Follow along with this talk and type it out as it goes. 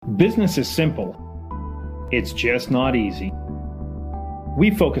Business is simple. It's just not easy. We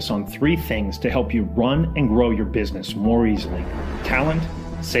focus on 3 things to help you run and grow your business more easily: talent,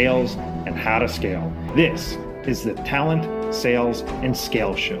 sales, and how to scale. This is the Talent, Sales, and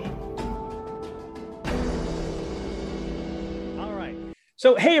Scale Show.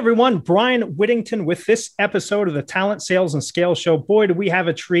 So, hey everyone, Brian Whittington with this episode of the Talent, Sales, and Scale Show. Boy, do we have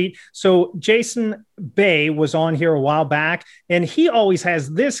a treat. So Jason Bay was on here a while back, and he always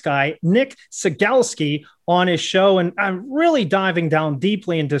has this guy, Nick Cegelski, on his show. And I'm really diving down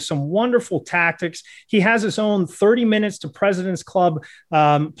deeply into some wonderful tactics. He has his own 30 Minutes to President's Club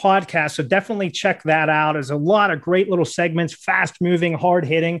podcast. So definitely check that out. There's a lot of great little segments, fast moving, hard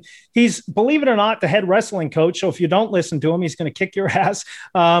hitting. He's, believe it or not, the head wrestling coach. So if you don't listen to him, he's going to kick your ass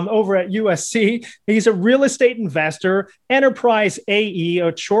over at USC. He's a real estate investor, enterprise AE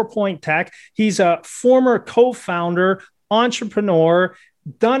at ShorePoint Tech. He's a former co-founder, entrepreneur,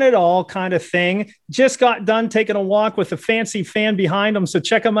 done it all kind of thing. Just got done taking a walk with a fancy fan behind him. So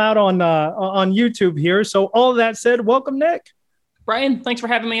check him out on YouTube here. So all of that said, welcome, Nick. Brian, thanks for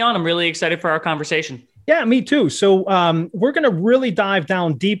having me on. I'm really excited for our conversation. Yeah, me too. So we're going to really dive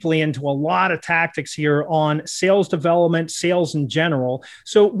down deeply into a lot of tactics here on sales development, sales in general.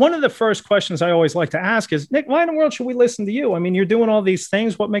 So one of the first questions I always like to ask is, Nick, why in the world should we listen to you? I mean, you're doing all these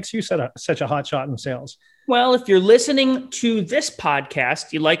things. What makes you such a hot shot in sales? Well, if you're listening to this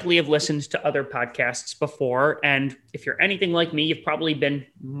podcast, you likely have listened to other podcasts before. And if you're anything like me, you've probably been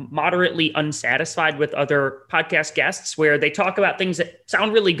moderately unsatisfied with other podcast guests where they talk about things that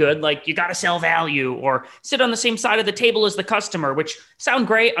sound really good, like you got to sell value or sit on the same side of the table as the customer, which sound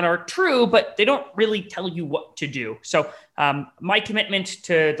great and are true, but they don't really tell you what to do. So my commitment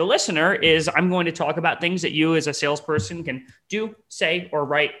to the listener is I'm going to talk about things that you as a salesperson can do, say, or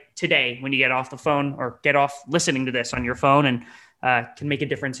write today when you get off the phone or get off listening to this on your phone and can make a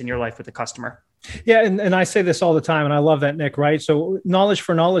difference in your life with the customer. Yeah. And I say this all the time, and I love that, Nick, right? So knowledge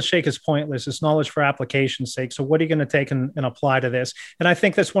for knowledge sake is pointless. It's knowledge for application's sake. So what are you going to take and apply to this? And I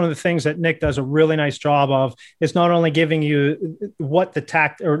think that's one of the things that Nick does a really nice job of, is not only giving you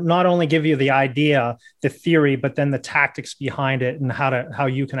not only give you the idea, the theory, but then the tactics behind it and how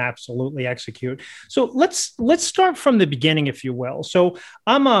you can absolutely execute. So let's start from the beginning, if you will. So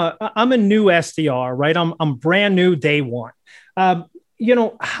I'm a new SDR, right? I'm brand new day one.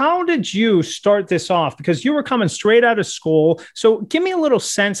 How did you start this off? Because you were coming straight out of school. So give me a little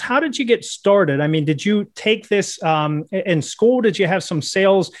sense. How did you get started? I mean, did you take this in school? Did you have some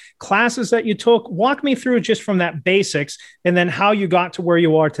sales classes that you took? Walk me through just from that basics and then how you got to where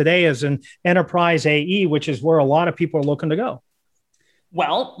you are today as an enterprise AE, which is where a lot of people are looking to go.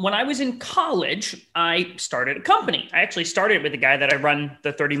 Well, when I was in college, I started a company. I actually started with the guy that I run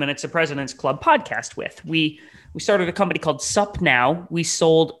the 30 Minutes to President's Club podcast with. We started a company called Sup Now. We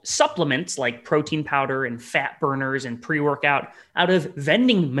sold supplements like protein powder and fat burners and pre-workout out of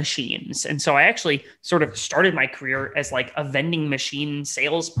vending machines. And so I actually sort of started my career as like a vending machine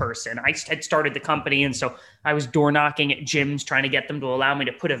salesperson. I had started the company. And so I was door knocking at gyms trying to get them to allow me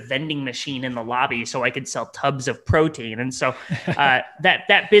to put a vending machine in the lobby so I could sell tubs of protein. And so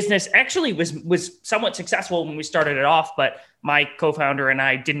that business actually was somewhat successful when we started it off, but my co-founder and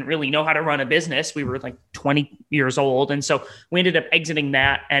I didn't really know how to run a business. We were like 20 years old. And so we ended up exiting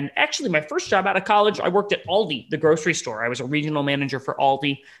that. And actually my first job out of college, I worked at Aldi, the grocery store. I was a regional manager for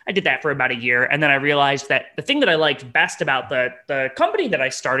Aldi. I did that for about a year. And then I realized that the thing that I liked best about the company that I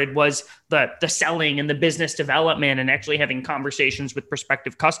started was the selling and the business development and actually having conversations with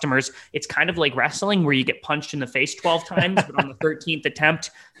prospective customers. It's kind of like wrestling where you get punched in the face 12 times, but on the 13th attempt,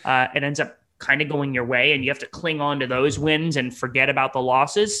 it ends up kind of going your way, and you have to cling on to those wins and forget about the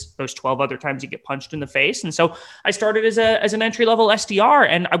losses, those 12 other times you get punched in the face. And so I started as an entry-level SDR,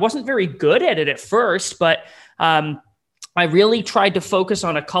 and I wasn't very good at it at first, but I really tried to focus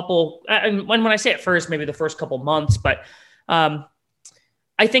on a couple, and when I say at first, maybe the first couple months, but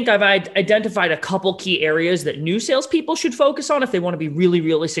I think I've identified a couple key areas that new salespeople should focus on if they want to be really,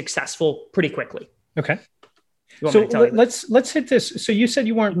 really successful pretty quickly. Okay. So let's hit this. So you said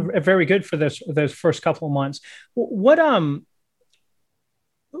you weren't very good for those first couple of months. What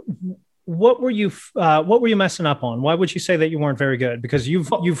were you messing up on? Why would you say that you weren't very good? Because you've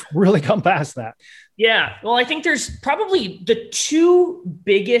really come past that. Yeah. Well, I think there's probably the 2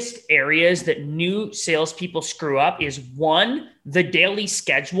 biggest areas that new salespeople screw up is 1, the daily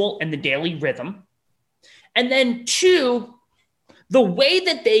schedule and the daily rhythm. And then 2, the way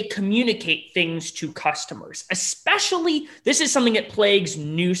that they communicate things to customers, especially, this is something that plagues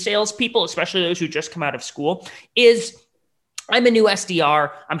new salespeople, especially those who just come out of school, is I'm a new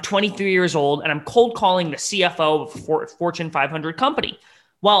SDR, I'm 23 years old, and I'm cold calling the CFO of a Fortune 500 company.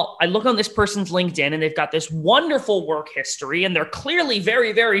 well, I look on this person's LinkedIn and they've got this wonderful work history and they're clearly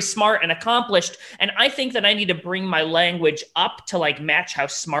very, very smart and accomplished. And I think that I need to bring my language up to like match how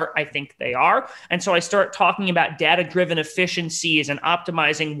smart I think they are. And so I start talking about data-driven efficiencies and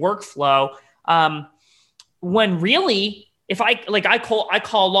optimizing workflow. When really, if I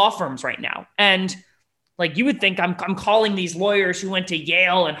call law firms right now, and like you would think I'm calling these lawyers who went to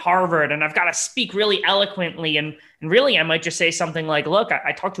Yale and Harvard, and I've got to speak really eloquently. And really, I might just say something like, look,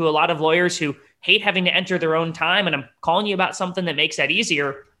 I talk to a lot of lawyers who hate having to enter their own time, and I'm calling you about something that makes that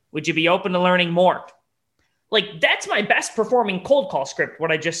easier. Would you be open to learning more? Like, that's my best performing cold call script,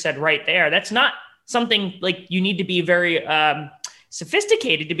 what I just said right there. That's not something like you need to be very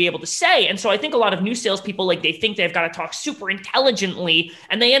sophisticated to be able to say. And so I think a lot of new salespeople, like they think they've got to talk super intelligently,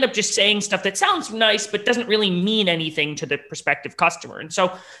 and they end up just saying stuff that sounds nice, but doesn't really mean anything to the prospective customer. And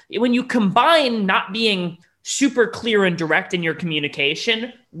so when you combine not being super clear and direct in your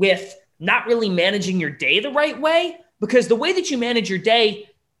communication with not really managing your day the right way, because the way that you manage your day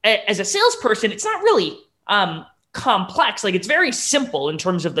as a salesperson, it's not really complex. Like, it's very simple in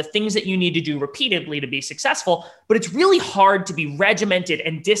terms of the things that you need to do repeatedly to be successful, but it's really hard to be regimented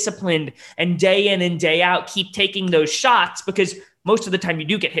and disciplined and day in and day out keep taking those shots, because most of the time you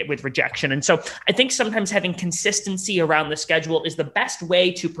do get hit with rejection. And so I think sometimes having consistency around the schedule is the best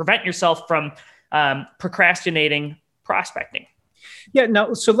way to prevent yourself from procrastinating prospecting. Yeah,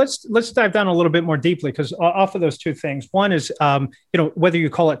 no. So let's dive down a little bit more deeply, because off of those two things, one is, whether you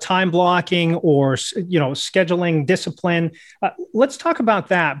call it time blocking or, scheduling discipline, let's talk about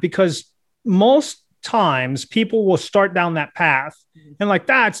that, because most times people will start down that path and like,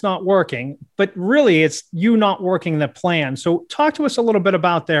 that's not working, but really it's you not working the plan. So talk to us a little bit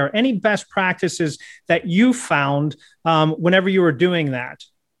about any best practices that you found whenever you were doing that.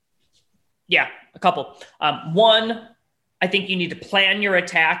 Yeah, a couple. One, I think you need to plan your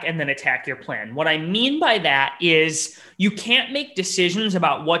attack and then attack your plan. What I mean by that is you can't make decisions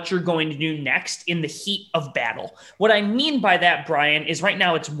about what you're going to do next in the heat of battle. What I mean by that, Brian, is right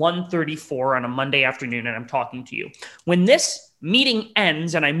now it's 1:34 on a Monday afternoon and I'm talking to you. When this meeting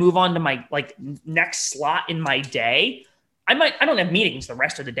ends and I move on to my next slot in my day, I don't have meetings the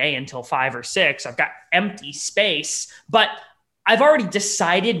rest of the day until 5 or 6. I've got empty space, but I've already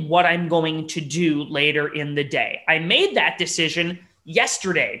decided what I'm going to do later in the day. I made that decision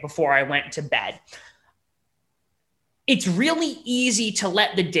yesterday before I went to bed. It's really easy to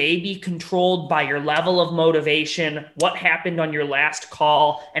let the day be controlled by your level of motivation, what happened on your last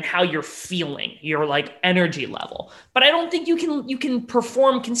call, and how you're feeling, your energy level. But I don't think you can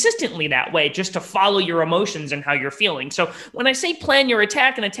perform consistently that way just to follow your emotions and how you're feeling. So when I say plan your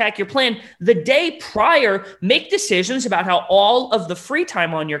attack and attack your plan, the day prior, make decisions about how all of the free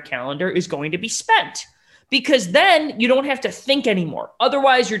time on your calendar is going to be spent. Because then you don't have to think anymore.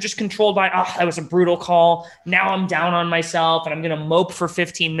 Otherwise, you're just controlled by, that was a brutal call. Now I'm down on myself and I'm going to mope for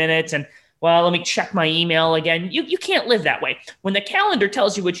 15 minutes. And well, let me check my email again. You can't live that way. When the calendar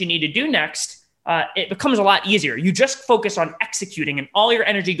tells you what you need to do next, it becomes a lot easier. You just focus on executing and all your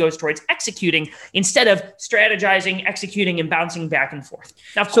energy goes towards executing instead of strategizing, executing, and bouncing back and forth.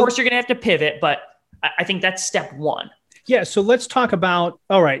 Now, of course, you're going to have to pivot, but I think that's step one. Yeah. So let's talk about,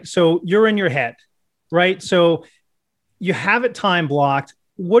 all right, so you're in your head. Right. So you have it time blocked.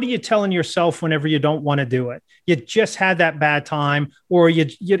 What are you telling yourself whenever you don't want to do it? You just had that bad time, or you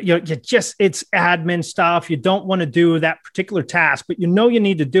just, it's admin stuff. You don't want to do that particular task, but you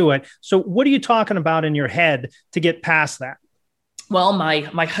need to do it. So what are you talking about in your head to get past that? Well,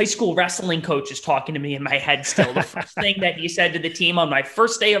 my high school wrestling coach is talking to me in my head still. The first thing that he said to the team on my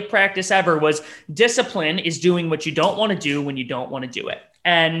first day of practice ever was, discipline is doing what you don't want to do when you don't want to do it.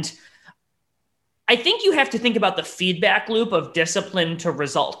 And I think you have to think about the feedback loop of discipline to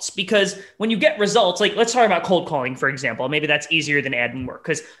results, because when you get results, let's talk about cold calling, for example. Maybe that's easier than admin work,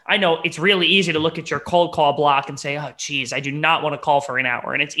 because I know it's really easy to look at your cold call block and say, oh, geez, I do not want to call for an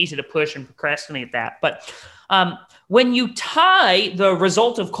hour. And it's easy to push and procrastinate that. But when you tie the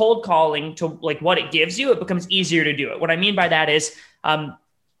result of cold calling to what it gives you, it becomes easier to do it. What I mean by that is,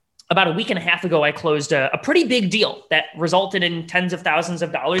 about a week and a half ago, I closed a pretty big deal that resulted in tens of thousands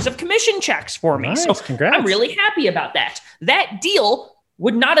of dollars of commission checks for me. Nice, so congrats. I'm really happy about that. That deal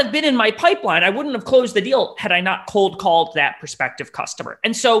would not have been in my pipeline. I wouldn't have closed the deal had I not cold called that prospective customer.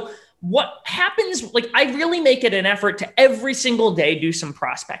 And so what happens, I really make it an effort to every single day do some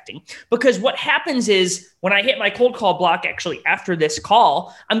prospecting, because what happens is when I hit my cold call block, actually after this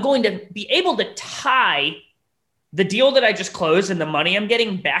call, I'm going to be able to tie the deal that I just closed and the money I'm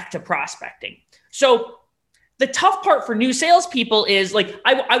getting back to prospecting. So the tough part for new salespeople is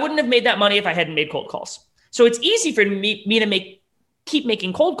I wouldn't have made that money if I hadn't made cold calls. So it's easy for me to make keep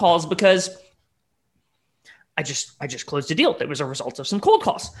making cold calls because I just closed a deal that was a result of some cold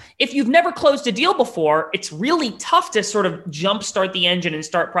calls. If you've never closed a deal before, it's really tough to sort of jumpstart the engine and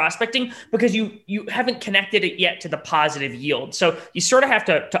start prospecting because you haven't connected it yet to the positive yield. So you sort of have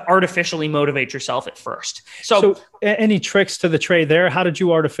to artificially motivate yourself at first. So any tricks to the trade there? How did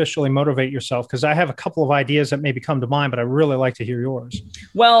you artificially motivate yourself? Because I have a couple of ideas that maybe come to mind, but I really like to hear yours.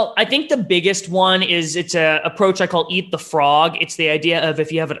 Well, I think the biggest one is it's an approach I call eat the frog. It's the idea of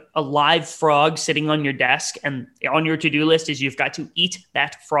if you have a live frog sitting on your desk and on your to-do list is you've got to eat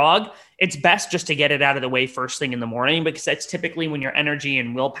that frog, it's best just to get it out of the way first thing in the morning because that's typically when your energy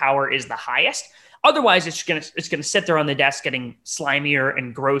and willpower is the highest. Otherwise, it's gonna sit there on the desk getting slimier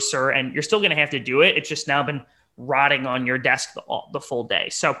and grosser, and you're still going to have to do it. It's just now been rotting on your desk the full day.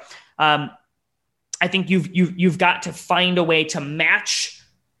 So I think you've got to find a way to match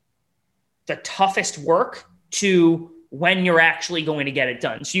the toughest work to when you're actually going to get it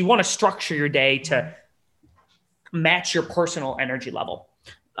done. So you want to structure your day to match your personal energy level.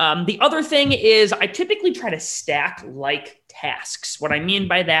 The other thing is I typically try to stack like tasks. What I mean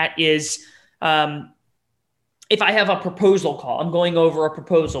by that is if I have a proposal call, I'm going over a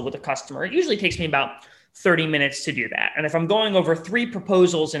proposal with a customer. It usually takes me about 30 minutes to do that. And if I'm going over 3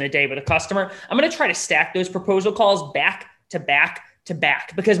 proposals in a day with a customer, I'm going to try to stack those proposal calls back to back to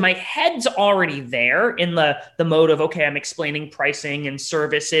back because my head's already there in the mode of, okay, I'm explaining pricing and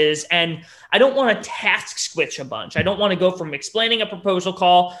services. And I don't want to task switch a bunch. I don't want to go from explaining a proposal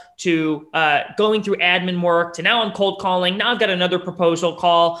call to going through admin work to now I'm cold calling. Now I've got another proposal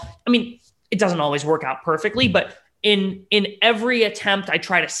call. I mean, it doesn't always work out perfectly, but in every attempt, I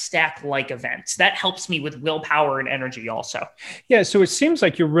try to stack like events. That helps me with willpower and energy also. Yeah. So it seems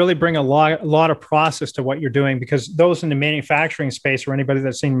like you really bring a lot of process to what you're doing because those in the manufacturing space or anybody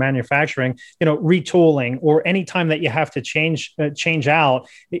that's in manufacturing, retooling or any time that you have to change out,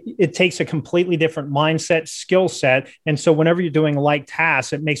 it takes a completely different mindset, skill set. And so whenever you're doing like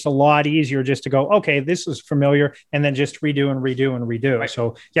tasks, it makes it a lot easier just to go, okay, this is familiar, and then just redo and redo and redo. Right.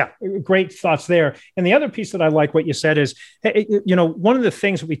 So yeah, great thoughts there. And the other piece that I like what you said is, one of the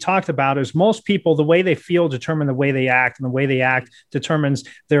things that we talked about is most people, the way they feel determine the way they act, and the way they act determines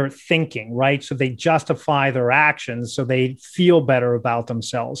their thinking, right? So they justify their actions so they feel better about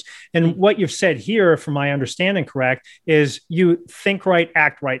themselves. And what you've said here, from my understanding correct, is you think right,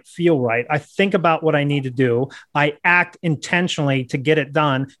 act right, feel right. I think about what I need to do. I act intentionally to get it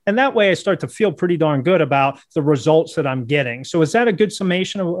done. And that way I start to feel pretty darn good about the results that I'm getting. So is that a good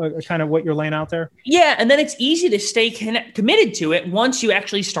summation of kind of what you're laying out there? Yeah. And then it's easy to stay committed to it once you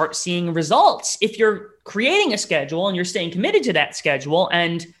actually start seeing results. If you're creating a schedule and you're staying committed to that schedule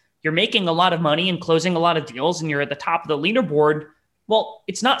and you're making a lot of money and closing a lot of deals and you're at the top of the leaderboard, well,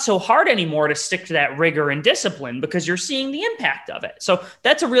 it's not so hard anymore to stick to that rigor and discipline because you're seeing the impact of it. So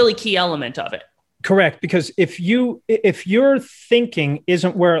that's a really key element of it. Correct. Because if your thinking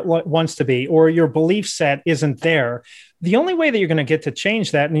isn't where it wants to be, or your belief set isn't there, the only way that you're going to get to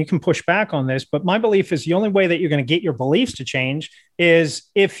change that, and you can push back on this, but my belief is the only way that you're going to get your beliefs to change is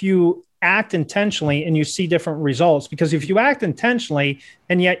if you act intentionally and you see different results. Because if you act intentionally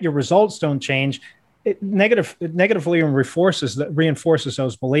and yet your results don't change, it negatively reinforces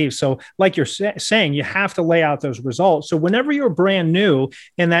those beliefs. So like you're saying, you have to lay out those results. So whenever you're brand new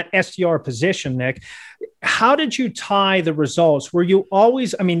in that SDR position, Nick, how did you tie the results? Were you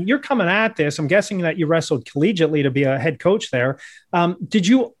always, you're coming at this, I'm guessing that you wrestled collegiately to be a head coach there. Did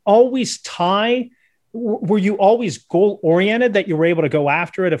you always were you always goal oriented that you were able to go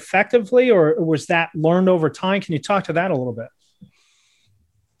after it effectively, or was that learned over time? Can you talk to that a little bit?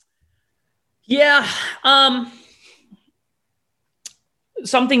 Yeah.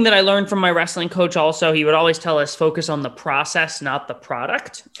 Something that I learned from my wrestling coach also, he would always tell us focus on the process, not the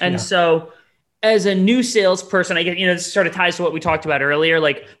product. And so as a new salesperson, I get, this sort of ties to what we talked about earlier.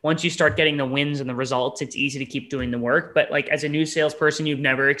 Like once you start getting the wins and the results, it's easy to keep doing the work. But like as a new salesperson, you've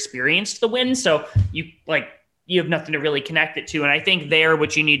never experienced the wins. So you have nothing to really connect it to. And I think there,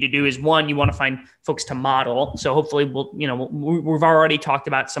 what you need to do is one, you want to find folks to model. So hopefully we've already talked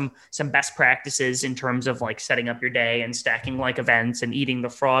about some best practices in terms of like setting up your day and stacking like events and eating the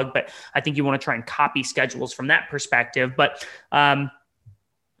frog. But I think you want to try and copy schedules from that perspective. But I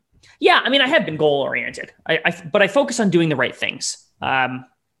have been goal oriented, but I focus on doing the right things.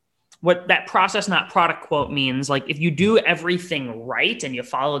 What that process, not product quote means, like if you do everything right and you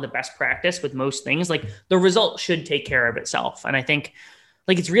follow the best practice with most things, like the result should take care of itself. And I think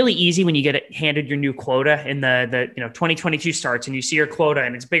like it's really easy when you get handed your new quota in the 2022 starts and you see your quota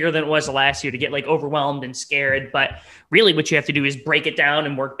and it's bigger than it was last year to get like overwhelmed and scared. But really what you have to do is break it down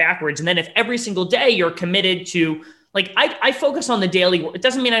and work backwards. And then if every single day you're committed to like I focus on the daily. It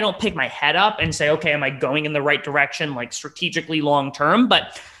doesn't mean I don't pick my head up and say, okay, am I going in the right direction, like strategically long term?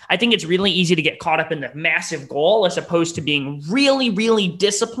 But I think it's really easy to get caught up in the massive goal as opposed to being really, really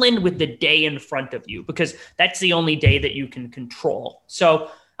disciplined with the day in front of you, because that's the only day that you can control.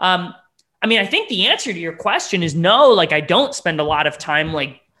 So, I mean, I think the answer to your question is no. Like, I don't spend a lot of time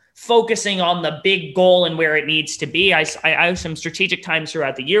like focusing on the big goal and where it needs to be. I have some strategic times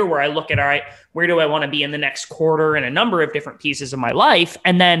throughout the year where I look at, all right, where do I want to be in the next quarter in a number of different pieces of my life?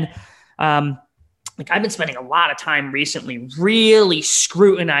 And then, like, I've been spending a lot of time recently really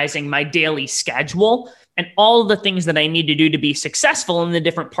scrutinizing my daily schedule and all the things that I need to do to be successful in the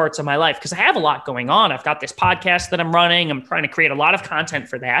different parts of my life. Because I have a lot going on. I've got this podcast that I'm running. I'm trying to create a lot of content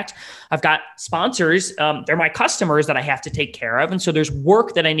for that. I've got sponsors. They're my customers that I have to take care of. And so there's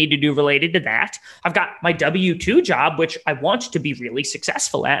work that I need to do related to that. I've got my W-2 job, which I want to be really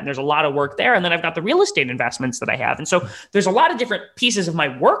successful at. And there's a lot of work there. And then I've got the real estate investments that I have. And so there's a lot of different pieces of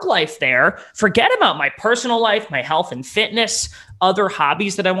my work life there. Forget about my personal life, my health and fitness, other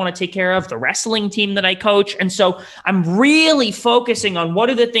hobbies that I want to take care of, the wrestling team that I coach. And so I'm really focusing on what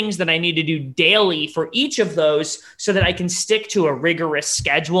are the things that I need to do daily for each of those so that I can stick to a rigorous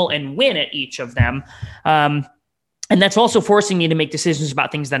schedule and win at each of them. And that's also forcing me to make decisions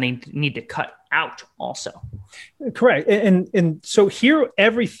about things that I need to cut out also. Correct. And so hear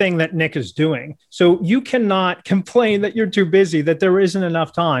everything that Nick is doing. So you cannot complain that you're too busy, that there isn't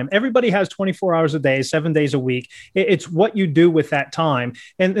enough time. Everybody has 24 hours a day, 7 days a week. It's what you do with that time.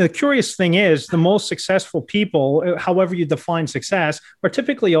 And the curious thing is the most successful people, however you define success, are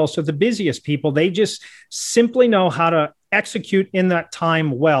typically also the busiest people. They just simply know how to execute in that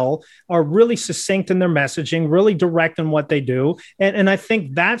time well, are really succinct in their messaging, really direct in what they do. And I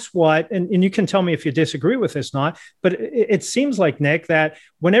think that's what, and you can tell me if you disagree with this, not, but it seems like, Nick, that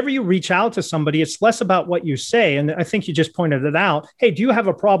whenever you reach out to somebody, it's less about what you say. And I think you just pointed it out. Hey, do you have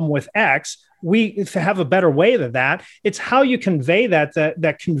a problem with X? We have a better way than that. It's how you convey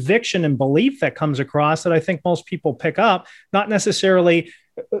that conviction and belief that comes across that I think most people pick up, not necessarily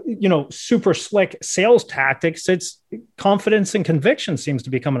super slick sales tactics. It's confidence and conviction seems to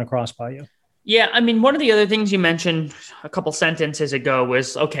be coming across by you. Yeah. I mean, one of the other things you mentioned a couple sentences ago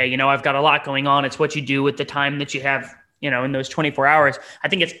was, okay, I've got a lot going on. It's what you do with the time that you have, in those 24 hours. I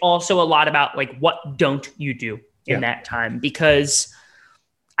think it's also a lot about like, what don't you do in that time? Because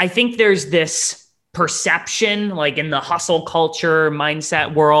I think there's this perception, like in the hustle culture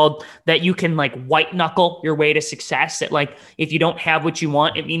mindset world, that you can like white knuckle your way to success. That like, if you don't have what you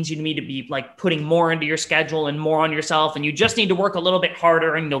want, it means you need to be like putting more into your schedule and more on yourself. And you just need to work a little bit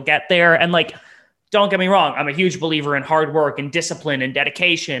harder and you'll get there. And like, don't get me wrong, I'm a huge believer in hard work and discipline and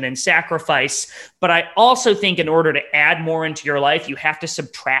dedication and sacrifice. But I also think in order to add more into your life, you have to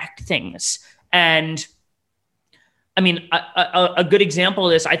subtract things. And I mean, a good example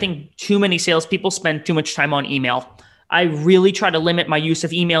of this, I think too many salespeople spend too much time on email. I really try to limit my use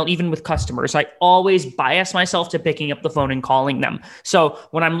of email, even with customers. I always bias myself to picking up the phone and calling them. So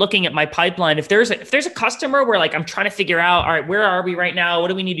when I'm looking at my pipeline, if there's a customer where like I'm trying to figure out, all right, where are we right now? What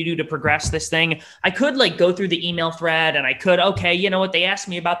do we need to do to progress this thing? I could like go through the email thread and I could, okay, you know what? They asked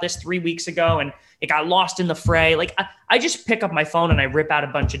me about this 3 weeks ago and it got lost in the fray. Like I just pick up my phone and I rip out a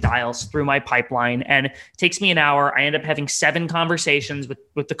bunch of dials through my pipeline and it takes me an hour. I end up having 7 conversations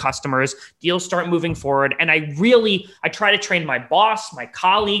with the customers. Deals start moving forward. And I try to train my boss, my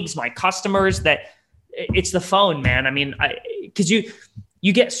colleagues, my customers that it's the phone, man. I mean, because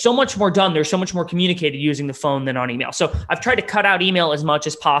you get so much more done. There's so much more communicated using the phone than on email. So I've tried to cut out email as much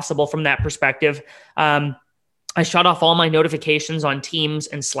as possible from that perspective. I shut off all my notifications on Teams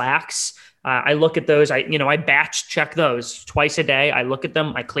and Slacks. I look at those, I batch check those twice a day. I look at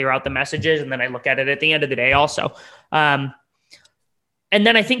them, I clear out the messages, and then I look at it at the end of the day also. And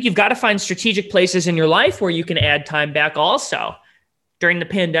then I think you've got to find strategic places in your life where you can add time back also. During the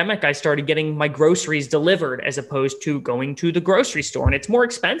pandemic, I started getting my groceries delivered as opposed to going to the grocery store. And it's more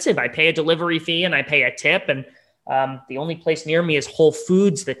expensive. I pay a delivery fee and I pay a tip. And the only place near me is Whole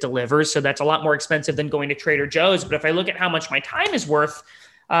Foods that delivers. So that's a lot more expensive than going to Trader Joe's. But if I look at how much my time is worth,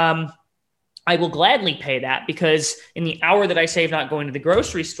 I will gladly pay that, because in the hour that I save not going to the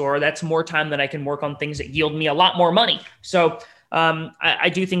grocery store, that's more time that I can work on things that yield me a lot more money. So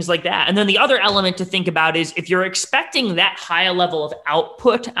I do things like that. And then the other element to think about is if you're expecting that high a level of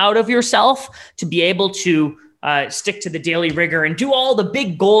output out of yourself to be able to stick to the daily rigor and do all the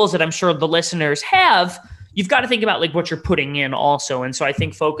big goals that I'm sure the listeners have, you've got to think about like what you're putting in also. And so I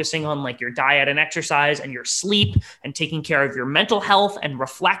think focusing on like your diet and exercise and your sleep and taking care of your mental health and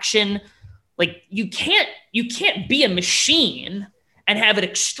reflection. Like you can't be a machine and have an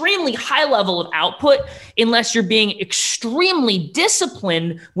extremely high level of output unless you're being extremely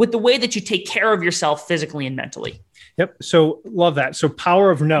disciplined with the way that you take care of yourself physically and mentally. Yep. So love that. So power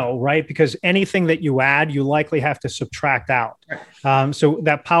of no, right? Because anything that you add, you likely have to subtract out. So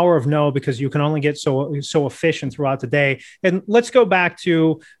that power of no, because you can only get so efficient throughout the day. And let's go back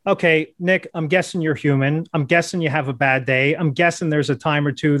to, okay, Nick, I'm guessing you're human. I'm guessing you have a bad day. I'm guessing there's a time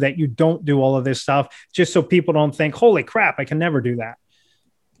or two that you don't do all of this stuff, just so people don't think, holy crap, I can never do that.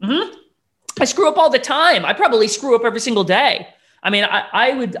 Mm-hmm. I screw up all the time. I probably screw up every single day. I mean,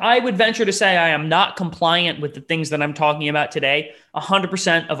 I would venture to say I am not compliant with the things that I'm talking about today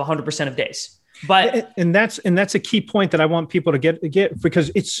 100% of 100% of days. But and that's a key point that I want people to get,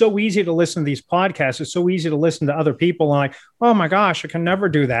 because it's so easy to listen to these podcasts. It's so easy to listen to other people and like, oh my gosh, I can never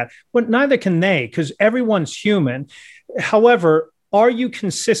do that. But neither can they, because everyone's human. However, are you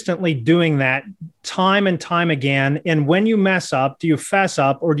consistently doing that time and time again? And when you mess up, do you fess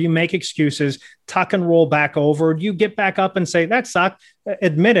up, or do you make excuses, tuck and roll back over? Or do you get back up and say, that sucked,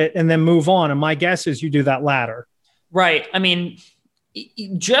 admit it, and then move on? And my guess is you do that latter. Right. I mean,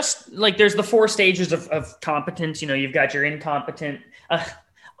 just like there's the 4 stages of competence. You know, you've got your incompetent,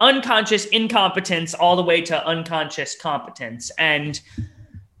 unconscious incompetence, all the way to unconscious competence. And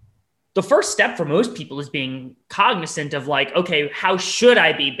the first step for most people is being cognizant of like, okay, how should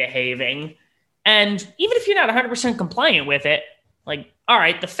I be behaving? And even if you're not 100% compliant with it, like, all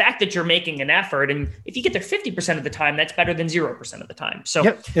right, the fact that you're making an effort, and if you get there 50% of the time, that's better than 0% of the time. So,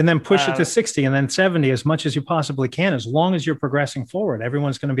 yep. And then push it to 60 and then 70 as much as you possibly can, as long as you're progressing forward.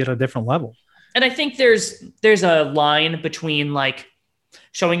 Everyone's going to be at a different level. And I think there's a line between like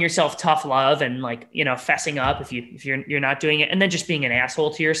showing yourself tough love and like, you know, fessing up if you're not doing it, and then just being an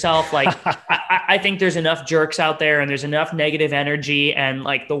asshole to yourself. Like, I think there's enough jerks out there, and there's enough negative energy, and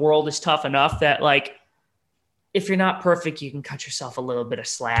like the world is tough enough that like, if you're not perfect, you can cut yourself a little bit of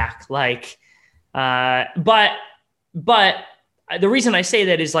slack. Like, but the reason I say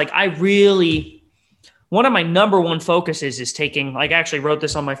that is like, one of my number one focuses is taking, like I actually wrote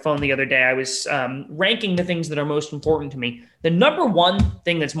this on my phone the other day. I was ranking the things that are most important to me. The number one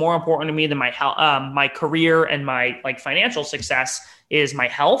thing that's more important to me than my health, my career and my like financial success is my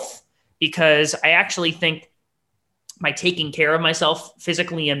health, because I actually think by taking care of myself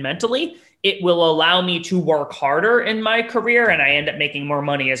physically and mentally, it will allow me to work harder in my career, and I end up making more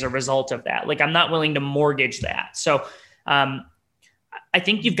money as a result of that. Like, I'm not willing to mortgage that. So, I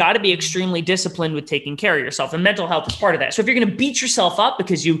think you've got to be extremely disciplined with taking care of yourself, and mental health is part of that. So if you're going to beat yourself up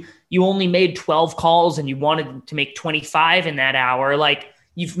because you only made 12 calls and you wanted to make 25 in that hour, like,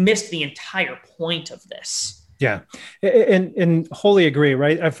 you've missed the entire point of this. Yeah. And wholly agree.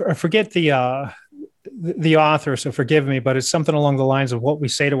 Right. I forget the author, so forgive me, but it's something along the lines of what we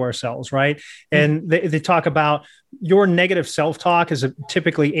say to ourselves. Right. And they talk about your negative self-talk is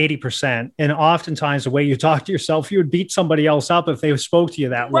typically 80%. And oftentimes the way you talk to yourself, you would beat somebody else up if they spoke to you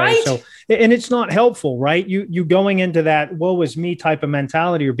that way. So, and it's not helpful, right? You going into that woe is me type of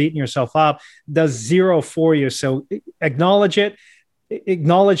mentality or beating yourself up does zero for you. So acknowledge it,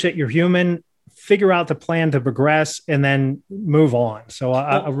 acknowledge that you're human, figure out the plan to progress, and then move on. So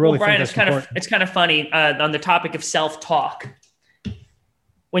I really Brian, think that's it's kind of funny on the topic of self-talk.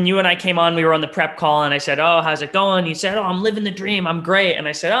 When you and I came on, we were on the prep call and I said, oh, how's it going? You said, oh, I'm living the dream. I'm great. And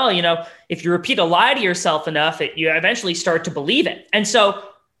I said, oh, you know, if you repeat a lie to yourself enough, you eventually start to believe it. And so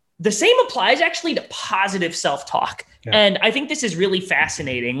the same applies actually to positive self-talk. Yeah. And I think this is really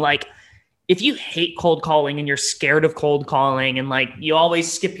fascinating. Like, if you hate cold calling and you're scared of cold calling and like you always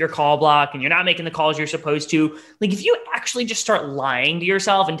skip your call block and you're not making the calls you're supposed to, like if you actually just start lying to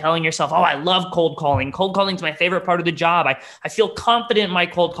yourself and telling yourself, oh, I love cold calling. Cold calling is my favorite part of the job. I feel confident in my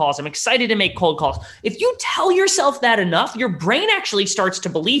cold calls. I'm excited to make cold calls. If you tell yourself that enough, your brain actually starts to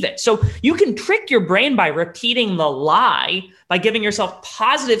believe it. So you can trick your brain by repeating the lie, by giving yourself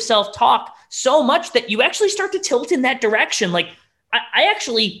positive self-talk so much that you actually start to tilt in that direction. Like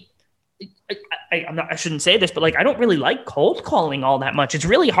I shouldn't say this, but like, I don't really like cold calling all that much. It's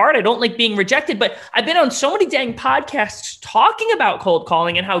really hard. I don't like being rejected, but I've been on so many dang podcasts talking about cold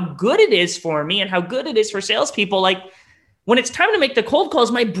calling and how good it is for me and how good it is for salespeople. Like, when it's time to make the cold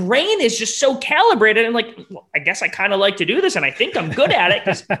calls, my brain is just so calibrated. And like, well, I guess I kind of like to do this. And I think I'm good at it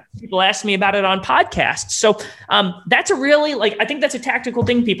because people ask me about it on podcasts. So that's a really, like, I think that's a tactical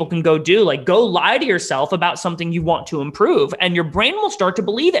thing people can go do. Like, go lie to yourself about something you want to improve and your brain will start to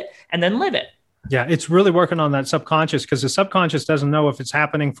believe it and then live it. Yeah, it's really working on that subconscious, because the subconscious doesn't know if it's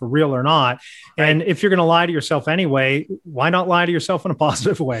happening for real or not. Right. And if you're going to lie to yourself anyway, why not lie to yourself in a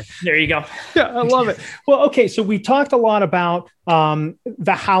positive way? There you go. Yeah, I love it. Well, okay, so we talked a lot about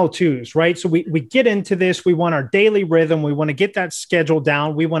the how-tos, right? So we get into this. We want our daily rhythm. We want to get that schedule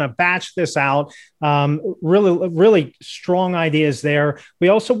down. We want to batch this out. Really strong ideas there. We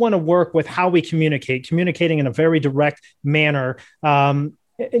also want to work with how we communicating in a very direct manner.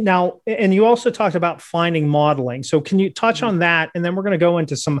 Now, and you also talked about finding modeling. So can you touch on that? And then we're going to go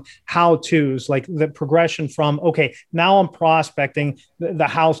into some how-tos, like the progression from, okay, now I'm prospecting, the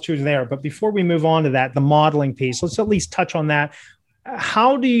how-tos there. But before we move on to that, the modeling piece, let's at least touch on that.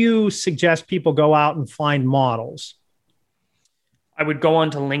 How do you suggest people go out and find models? I would go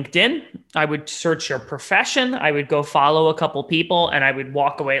onto LinkedIn. I would search your profession. I would go follow a couple people and I would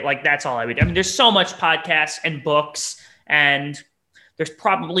walk away. Like, that's all I would do. I mean, there's so much podcasts and books, and there's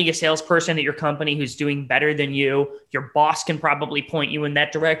probably a salesperson at your company who's doing better than you. Your boss can probably point you in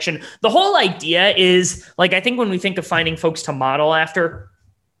that direction. The whole idea is, like, I think when we think of finding folks to model after,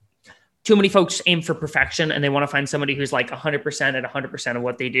 too many folks aim for perfection and they want to find somebody who's like 100% at 100% of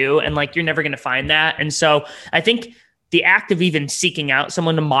what they do. And like, you're never going to find that. And so I think the act of even seeking out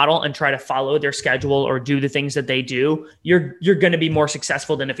someone to model and try to follow their schedule or do the things that they do, you're going to be more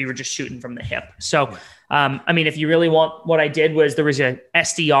successful than if you were just shooting from the hip. So, I mean, if you really want, what I did was there was a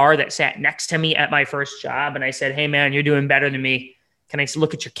SDR that sat next to me at my first job. And I said, hey man, you're doing better than me. Can I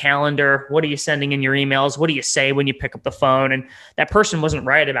look at your calendar? What are you sending in your emails? What do you say when you pick up the phone? And that person wasn't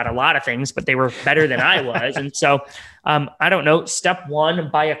right about a lot of things, but they were better than I was. And so, I don't know, step one,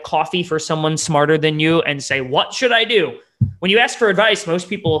 buy a coffee for someone smarter than you and say, what should I do? When you ask for advice, most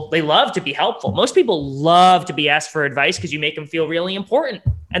people, they love to be helpful. Most people love to be asked for advice because you make them feel really important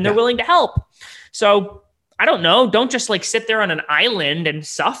and they're willing to help. So I don't know, don't just like sit there on an island and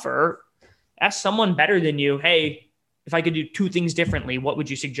suffer. Ask someone better than you, hey, if I could do two things differently, what would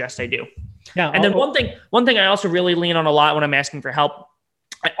you suggest I do? Yeah. And then one thing I also really lean on a lot when I'm asking for help,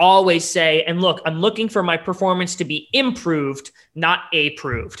 I always say, and look, I'm looking for my performance to be improved, not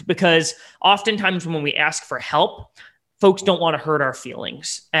approved, because oftentimes when we ask for help, folks don't want to hurt our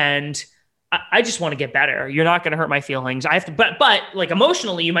feelings. And I just want to get better. You're not going to hurt my feelings. I have to, but like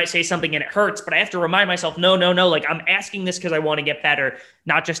emotionally, you might say something and it hurts, but I have to remind myself, no. Like, I'm asking this because I want to get better,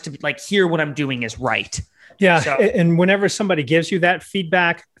 not just to like hear what I'm doing is right. Yeah. So, and whenever somebody gives you that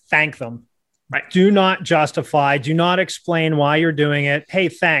feedback, thank them. Right. Do not justify. Do not explain why you're doing it. Hey,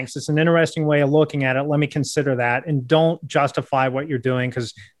 thanks. It's an interesting way of looking at it. Let me consider that. And don't justify what you're doing,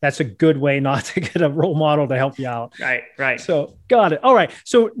 because that's a good way not to get a role model to help you out. Right. So got it. All right.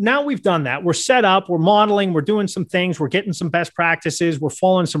 So now we've done that. We're set up. We're modeling. We're doing some things. We're getting some best practices. We're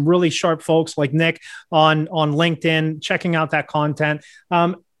following some really sharp folks like Nick on LinkedIn, checking out that content.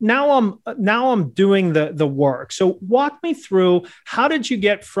 Now I'm doing the work. So walk me through, how did you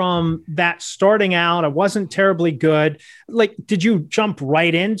get from that starting out? I wasn't terribly good. Like, did you jump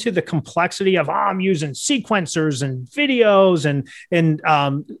right into the complexity of, I'm using sequencers and videos and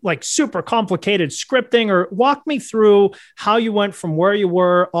like super complicated scripting? Or walk me through how you went from where you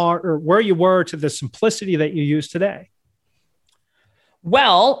were or where you were to the simplicity that you use today.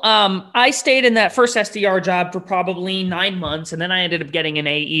 Well, I stayed in that first SDR job for probably 9 months, and then I ended up getting an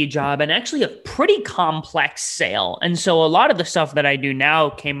AE job and actually a pretty complex sale. And so a lot of the stuff that I do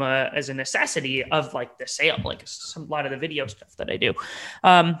now came as a necessity of like the sale, like a lot of the video stuff that I do.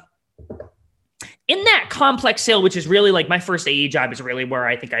 In that complex sale, which is really like my first AE job, is really where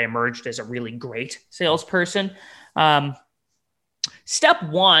I think I emerged as a really great salesperson. Step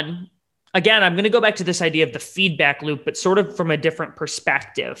one, again, I'm going to go back to this idea of the feedback loop, but sort of from a different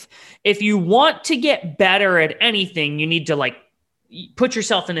perspective. If you want to get better at anything, you need to like put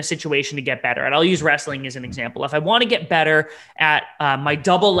yourself in a situation to get better. And I'll use wrestling as an example. If I want to get better at my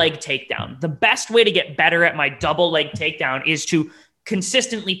double leg takedown, the best way to get better at my double leg takedown is to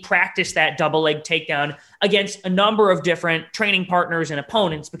consistently practice that double leg takedown against a number of different training partners and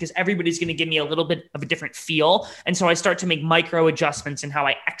opponents, because everybody's going to give me a little bit of a different feel. And so I start to make micro adjustments in how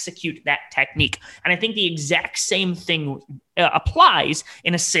I execute that technique. And I think the exact same thing applies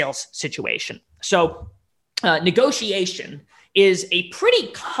in a sales situation. So negotiation is a pretty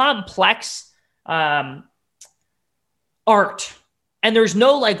complex art. And there's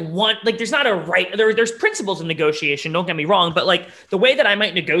no like one, like there's not a right, there's principles of negotiation, don't get me wrong, but like the way that I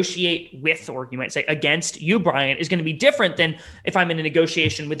might negotiate with, or you might say against you, Brian, is going to be different than if I'm in a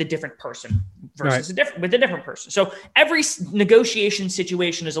negotiation with a different person versus with a different person. So every negotiation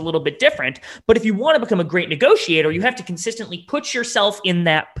situation is a little bit different, but if you want to become a great negotiator, you have to consistently put yourself in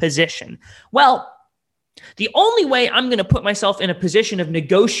that position. Well, The only way I'm going to put myself in a position of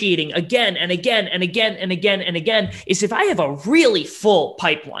negotiating again and again and again and again and again is if I have a really full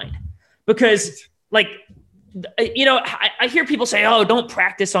pipeline. Because like, you know, I hear people say, oh, don't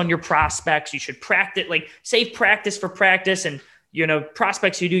practice on your prospects. You should practice, like save practice for practice and, you know,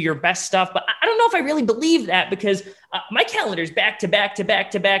 prospects, you do your best stuff. But I don't know if I really believe that because my calendar is back to back to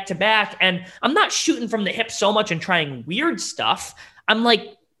back to back to back. And I'm not shooting from the hip so much and trying weird stuff. I'm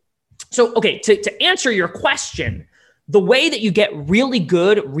like, so, okay, to answer your question, the way that you get really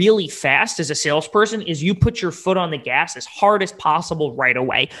good really fast as a salesperson is you put your foot on the gas as hard as possible right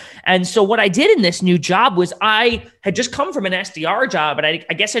away. And so what I did in this new job was I had just come from an SDR job, and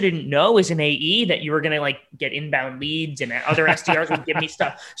I guess I didn't know as an AE that you were going to like get inbound leads and other SDRs would give me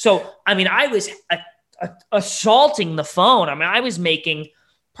stuff. So, I mean, I was assaulting the phone. I mean, I was making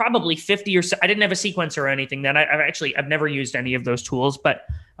probably 50 or so. I didn't have a sequencer or anything then. I've never used any of those tools, but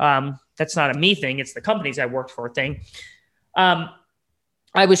that's not a me thing. It's the companies I worked for thing. I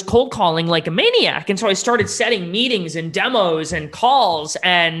was cold calling like a maniac. And so I started setting meetings and demos and calls.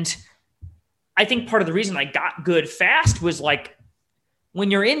 And I think part of the reason I got good fast was like,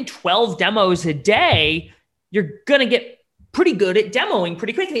 when you're in 12 demos a day, you're going to get pretty good at demoing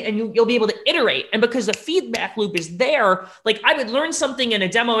pretty quickly, and you'll be able to iterate. And because the feedback loop is there, like I would learn something in a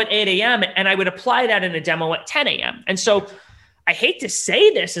demo at 8 a.m. and I would apply that in a demo at 10 a.m. And so I hate to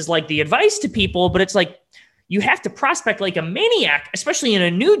say this as like the advice to people, but it's like, you have to prospect like a maniac, especially in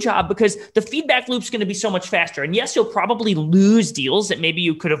a new job, because the feedback loop's going to be so much faster. And yes, you'll probably lose deals that maybe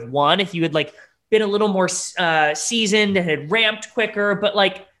you could have won if you had like been a little more seasoned and had ramped quicker, but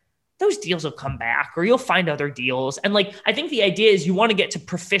like, those deals will come back or you'll find other deals. And like, I think the idea is you want to get to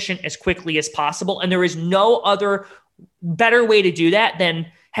proficient as quickly as possible. And there is no other better way to do that than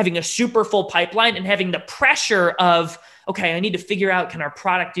having a super full pipeline and having the pressure of, okay, I need to figure out, can our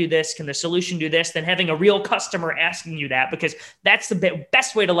product do this? Can the solution do this? Than having a real customer asking you that, because that's the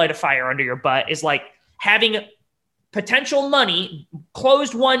best way to light a fire under your butt is like having potential money,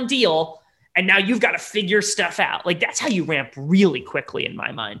 closed one deal, and now you've got to figure stuff out. Like that's how you ramp really quickly in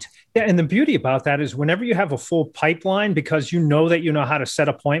my mind. Yeah. And the beauty about that is whenever you have a full pipeline, because you know that you know how to set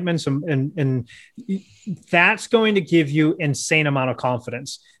appointments and that's going to give you insane amount of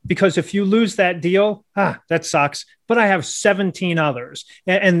confidence. Because if you lose that deal, that sucks. But I have 17 others.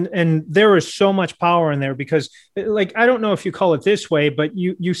 And there is so much power in there because like, I don't know if you call it this way, but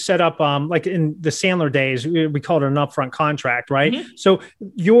you set up like in the Sandler days, we called it an upfront contract, right? Mm-hmm. So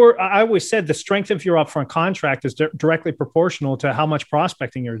I always said the strength of your upfront contract is directly proportional to how much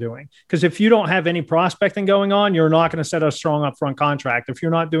prospecting you're doing. Because if you don't have any prospecting going on, you're not going to set a strong upfront contract. If you're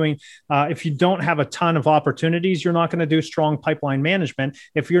not doing, if you don't have a ton of opportunities, you're not going to do strong pipeline management.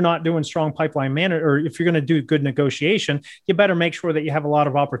 If you're not doing strong pipeline management, or if you're going to do good negotiation, you better make sure that you have a lot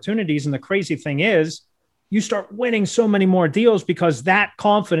of opportunities. And the crazy thing is, you start winning so many more deals because that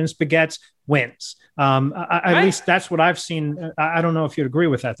confidence begets wins. At least that's what I've seen. I don't know if you'd agree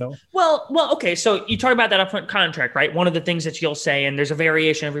with that though. Well, okay. So you talk about that upfront contract, right? One of the things that you'll say, and there's a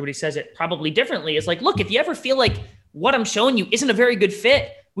variation, everybody says it probably differently, is like, look, if you ever feel like what I'm showing you isn't a very good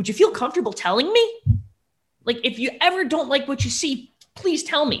fit, would you feel comfortable telling me? Like, if you ever don't like what you see, please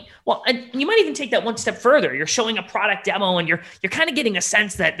tell me. Well, and you might even take that one step further. You're showing a product demo and you're kind of getting a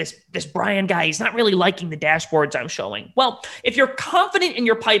sense that this Brian guy, he's not really liking the dashboards I'm showing. Well, if you're confident in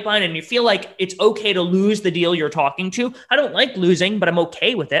your pipeline and you feel like it's okay to lose the deal you're talking to, I don't like losing, but I'm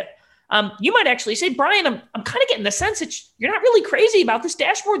okay with it. You might actually say, Brian, I'm kind of getting the sense that you're not really crazy about this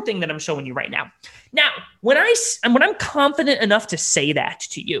dashboard thing that I'm showing you right now. Now, when I'm confident enough to say that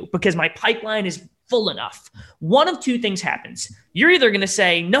to you, because my pipeline is full enough, one of two things happens. You're either going to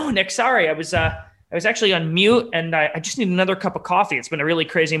say, no, Nick, sorry, I was actually on mute and I just need another cup of coffee. It's been a really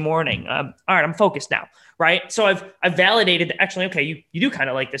crazy morning. All right, I'm focused now, right? So I've validated that actually, okay, you do kind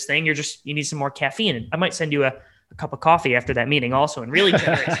of like this thing. You need some more caffeine. And I might send you a cup of coffee after that meeting also and really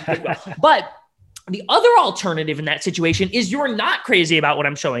generate some goodwill. But the other alternative in that situation is you're not crazy about what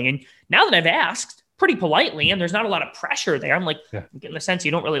I'm showing. And now that I've asked pretty politely, and there's not a lot of pressure there, I'm like, I'm getting the sense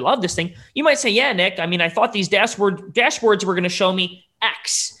you don't really love this thing. You might say, yeah, Nick, I mean, I thought these dashboards were going to show me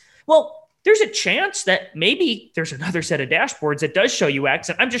X. Well, there's a chance that maybe there's another set of dashboards that does show you X,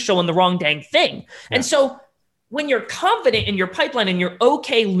 and I'm just showing the wrong dang thing. Yeah. And so when you're confident in your pipeline and you're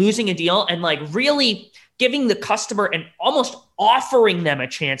okay losing a deal and like really giving the customer and almost offering them a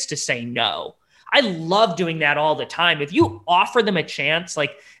chance to say no, I love doing that all the time. If you offer them a chance,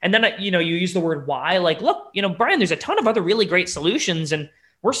 like, and then, you use the word why, like, look, Brian, there's a ton of other really great solutions and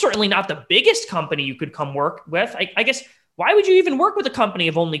we're certainly not the biggest company you could come work with. I guess, why would you even work with a company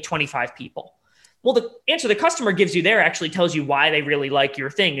of only 25 people? Well, the answer the customer gives you there actually tells you why they really like your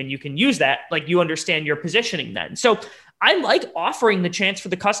thing. And you can use that, like you understand your positioning then. So I like offering the chance for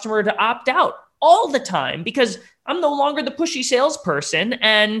the customer to opt out all the time because I'm no longer the pushy salesperson.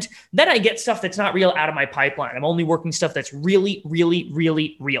 And then I get stuff that's not real out of my pipeline. I'm only working stuff that's really, really,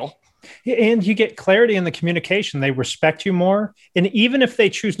 really real. And you get clarity in the communication. They respect you more. And even if they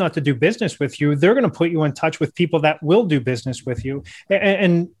choose not to do business with you, they're going to put you in touch with people that will do business with you.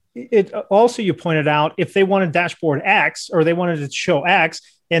 And it also, you pointed out, if they wanted dashboard X or they wanted to show X,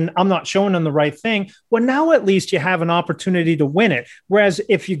 and I'm not showing them the right thing, well, now at least you have an opportunity to win it. Whereas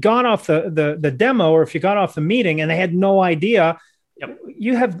if you got off the demo or if you got off the meeting and they had no idea,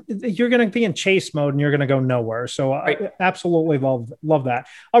 you're going to be in chase mode and you're going to go nowhere. So right. I absolutely love that.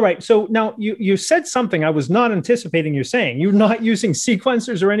 All right. So now you said something I was not anticipating you saying. You're not using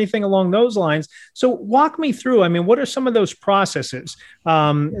sequencers or anything along those lines. So walk me through. I mean, what are some of those processes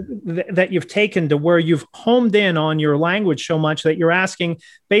that you've taken to where you've homed in on your language so much that you're asking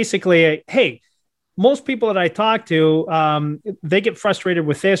basically, hey, most people that I talk to, they get frustrated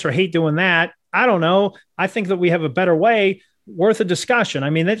with this or hate doing that. I don't know. I think that we have a better way. Worth a discussion.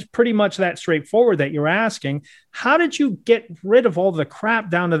 I mean, that's pretty much that straightforward that you're asking. How did you get rid of all the crap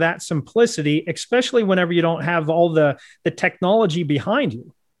down to that simplicity, especially whenever you don't have all the technology behind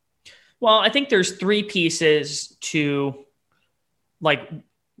you? Well, I think there's three pieces to like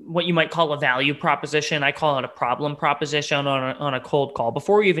what you might call a value proposition. I call it a problem proposition on a cold call.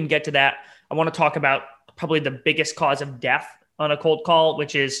 Before we even get to that, I want to talk about probably the biggest cause of death on a cold call,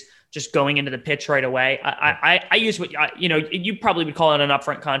 which is just going into the pitch right away. I use what, you probably would call it an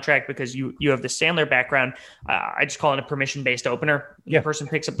upfront contract because you have the Sandler background. I just call it a permission-based opener. Yeah. The person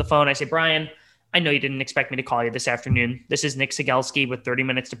picks up the phone. I say, Brian, I know you didn't expect me to call you this afternoon. This is Nick Cegelski with 30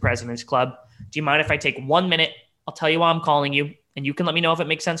 Minutes to President's Club. Do you mind if I take 1 minute? I'll tell you why I'm calling you, and you can let me know if it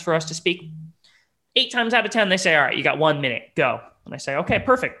makes sense for us to speak. 8 times out of 10, they say, all right, you got 1 minute, go. And I say, okay,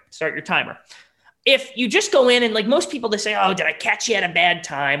 perfect. Start your timer. If you just go in and like most people, they say, oh, did I catch you at a bad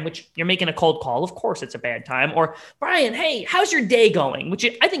time? Which you're making a cold call. Of course it's a bad time. Or Brian, hey, how's your day going? Which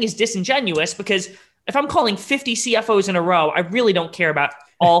I think is disingenuous because if I'm calling 50 CFOs in a row, I really don't care about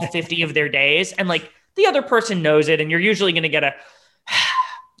all 50 of their days. And like the other person knows it. And you're usually going to get all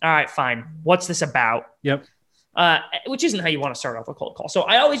right, fine. What's this about? Yep. Which isn't how you want to start off a cold call. So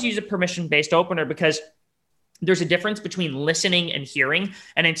I always use a permission-based opener because there's a difference between listening and hearing.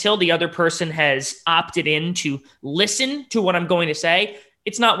 And until the other person has opted in to listen to what I'm going to say,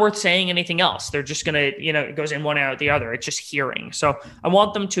 it's not worth saying anything else. They're just going to, it goes in one out the other. It's just hearing. So I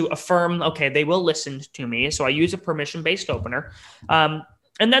want them to affirm, okay, they will listen to me. So I use a permission-based opener. And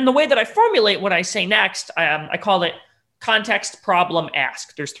then the way that I formulate what I say next, I call it context, problem,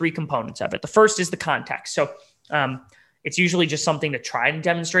 ask. There's 3 components of it. The first is the context. So it's usually just something to try and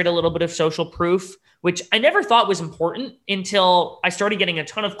demonstrate a little bit of social proof, which I never thought was important until I started getting a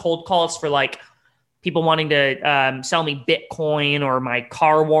ton of cold calls for like people wanting to sell me Bitcoin or my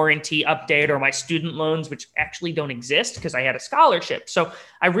car warranty update or my student loans, which actually don't exist because I had a scholarship. So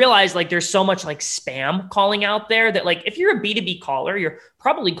I realized like there's so much like spam calling out there that like if you're a B2B caller, you're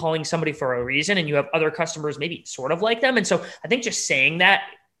probably calling somebody for a reason and you have other customers maybe sort of like them. And so I think just saying that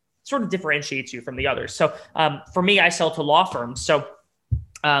sort of differentiates you from the others. So for me, I sell to law firms. So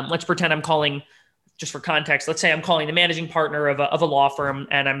let's pretend I'm calling, just for context, let's say I'm calling the managing partner of a law firm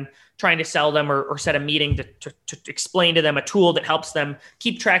and I'm trying to sell them or set a meeting to explain to them a tool that helps them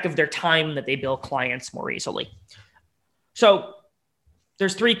keep track of their time that they bill clients more easily. So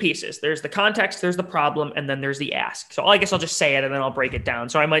there's 3 pieces. There's the context, there's the problem, and then there's the ask. So I guess I'll just say it and then I'll break it down.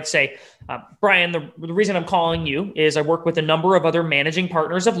 So I might say, Brian, the reason I'm calling you is I work with a number of other managing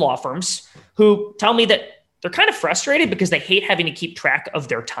partners of law firms who tell me that they're kind of frustrated because they hate having to keep track of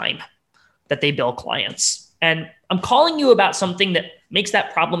their time that they bill clients. And I'm calling you about something that makes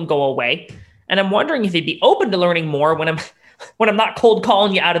that problem go away. And I'm wondering if you'd be open to learning more when I'm not cold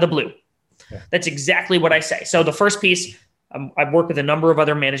calling you out of the blue. Yeah. That's exactly what I say. So the first piece, I've worked with a number of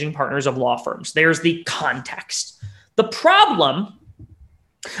other managing partners of law firms. There's the context. The problem,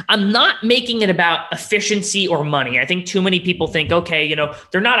 I'm not making it about efficiency or money. I think too many people think, okay,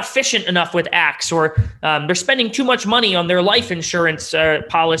 they're not efficient enough with X, or they're spending too much money on their life insurance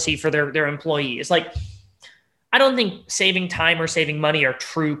policy for their employees. Like, I don't think saving time or saving money are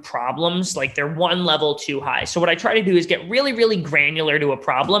true problems. Like, they're one level too high. So what I try to do is get really, really granular to a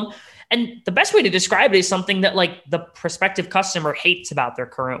problem. And the best way to describe it is something that like the prospective customer hates about their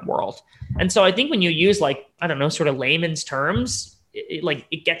current world. And so I think when you use like, I don't know, sort of layman's terms,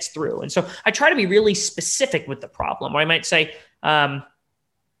 it gets through. And so I try to be really specific with the problem. Or I might say,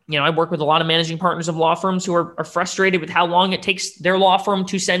 I work with a lot of managing partners of law firms who are frustrated with how long it takes their law firm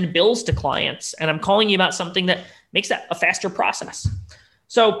to send bills to clients. And I'm calling you about something that makes that a faster process.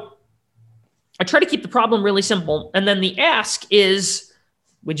 So I try to keep the problem really simple. And then the ask is,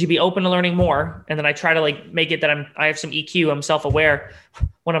 would you be open to learning more? And then I try to make it that I have some EQ. I'm self-aware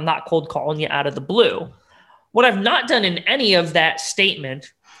when I'm not cold calling you out of the blue. What I've not done in any of that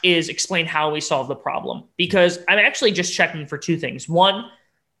statement is explain how we solve the problem, because I'm actually just checking for two things. One,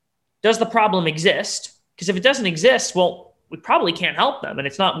 does the problem exist? Because if it doesn't exist, well, we probably can't help them, and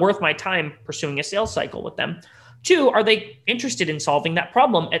it's not worth my time pursuing a sales cycle with them. Two, are they interested in solving that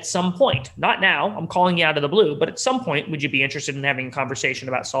problem at some point? Not now, I'm calling you out of the blue, but at some point, would you be interested in having a conversation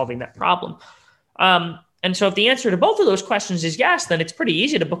about solving that problem? And so if the answer to both of those questions is yes, then it's pretty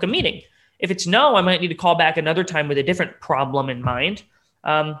easy to book a meeting. If it's no, I might need to call back another time with a different problem in mind.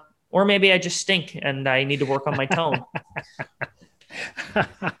 Or maybe I just stink and I need to work on my tone.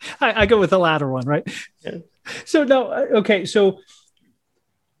 I go with the latter one, right? Yeah. So no, okay. So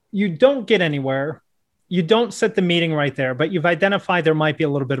you don't get anywhere. You don't set the meeting right there, but you've identified there might be a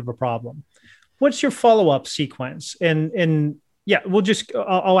little bit of a problem. What's your follow-up sequence? And yeah,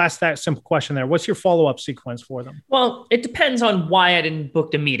 I'll ask that simple question there. What's your follow-up sequence for them? Well, it depends on why I didn't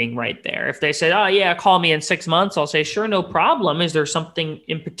book the meeting right there. If they said, oh yeah, call me in 6 months, I'll say, sure, no problem. Is there something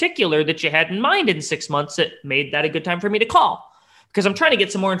in particular that you had in mind in 6 months that made that a good time for me to call? Because I'm trying to get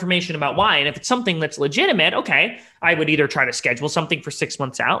some more information about why. And if it's something that's legitimate, okay, I would either try to schedule something for 6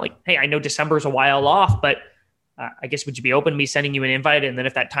 months out. Like, hey, I know December is a while off, but I guess, would you be open to me sending you an invite? And then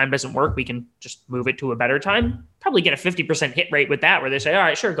if that time doesn't work, we can just move it to a better time. Probably get a 50% hit rate with that, where they say, all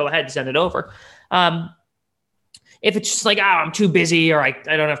right, sure, go ahead and send it over. If it's just like, I'm too busy, or I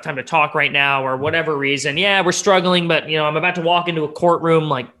don't have time to talk right now, or whatever reason, yeah, we're struggling, but I'm about to walk into a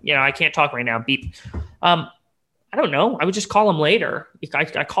courtroom, I can't talk right now, beep. I don't know. I would just call them later. I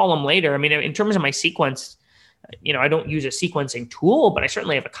call them later. I mean, in terms of my sequence, I don't use a sequencing tool, but I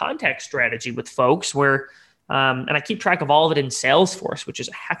certainly have a contact strategy with folks where, and I keep track of all of it in Salesforce, which is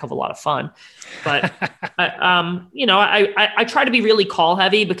a heck of a lot of fun. But, I try to be really call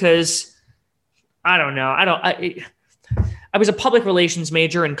heavy because I don't know. I was a public relations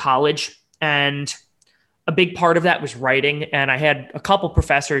major in college, and a big part of that was writing. And I had a couple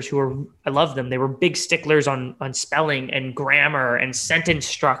professors I loved them. They were big sticklers on spelling and grammar and sentence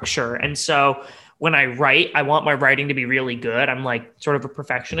structure. And so when I write, I want my writing to be really good. I'm sort of a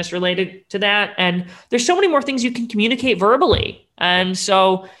perfectionist related to that. And there's so many more things you can communicate verbally. And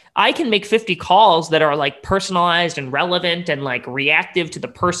so I can make 50 calls that are personalized and relevant and reactive to the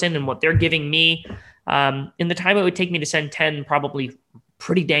person and what they're giving me in the time it would take me to send 10 probably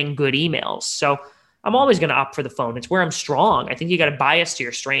pretty dang good emails. So I'm always going to opt for the phone. It's where I'm strong. I think you got to bias to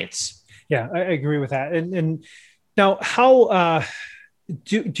your strengths. Yeah, I agree with that. And now, how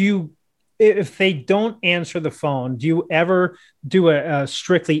do you, if they don't answer the phone, do you ever do a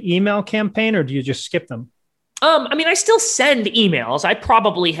strictly email campaign, or do you just skip them? I still send emails. I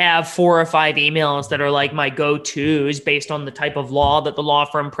probably have 4 or 5 emails that are my go-tos based on the type of law that the law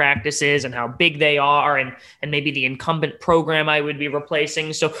firm practices and how big they are and maybe the incumbent program I would be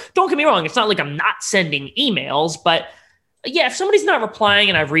replacing. So don't get me wrong. It's not like I'm not sending emails, but yeah, if somebody's not replying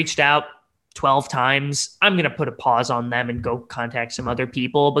and I've reached out 12 times, I'm going to put a pause on them and go contact some other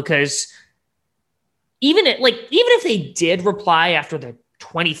people, because even if they did reply after the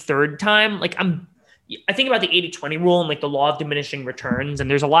 23rd time, I think about the 80-20 rule and the law of diminishing returns. And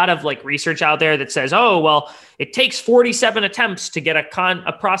there's a lot of research out there that says, oh, well, it takes 47 attempts to get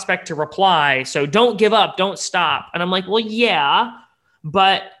a prospect to reply. So don't give up, don't stop. And I'm well, yeah,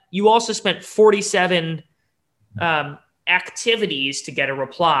 but you also spent 47 activities to get a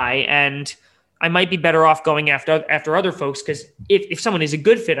reply. And I might be better off going after other folks, because if someone is a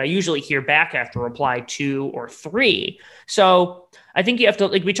good fit, I usually hear back after reply 2 or 3. So I think you have to,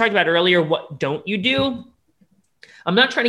 we talked about earlier, what don't you do? I'm not trying to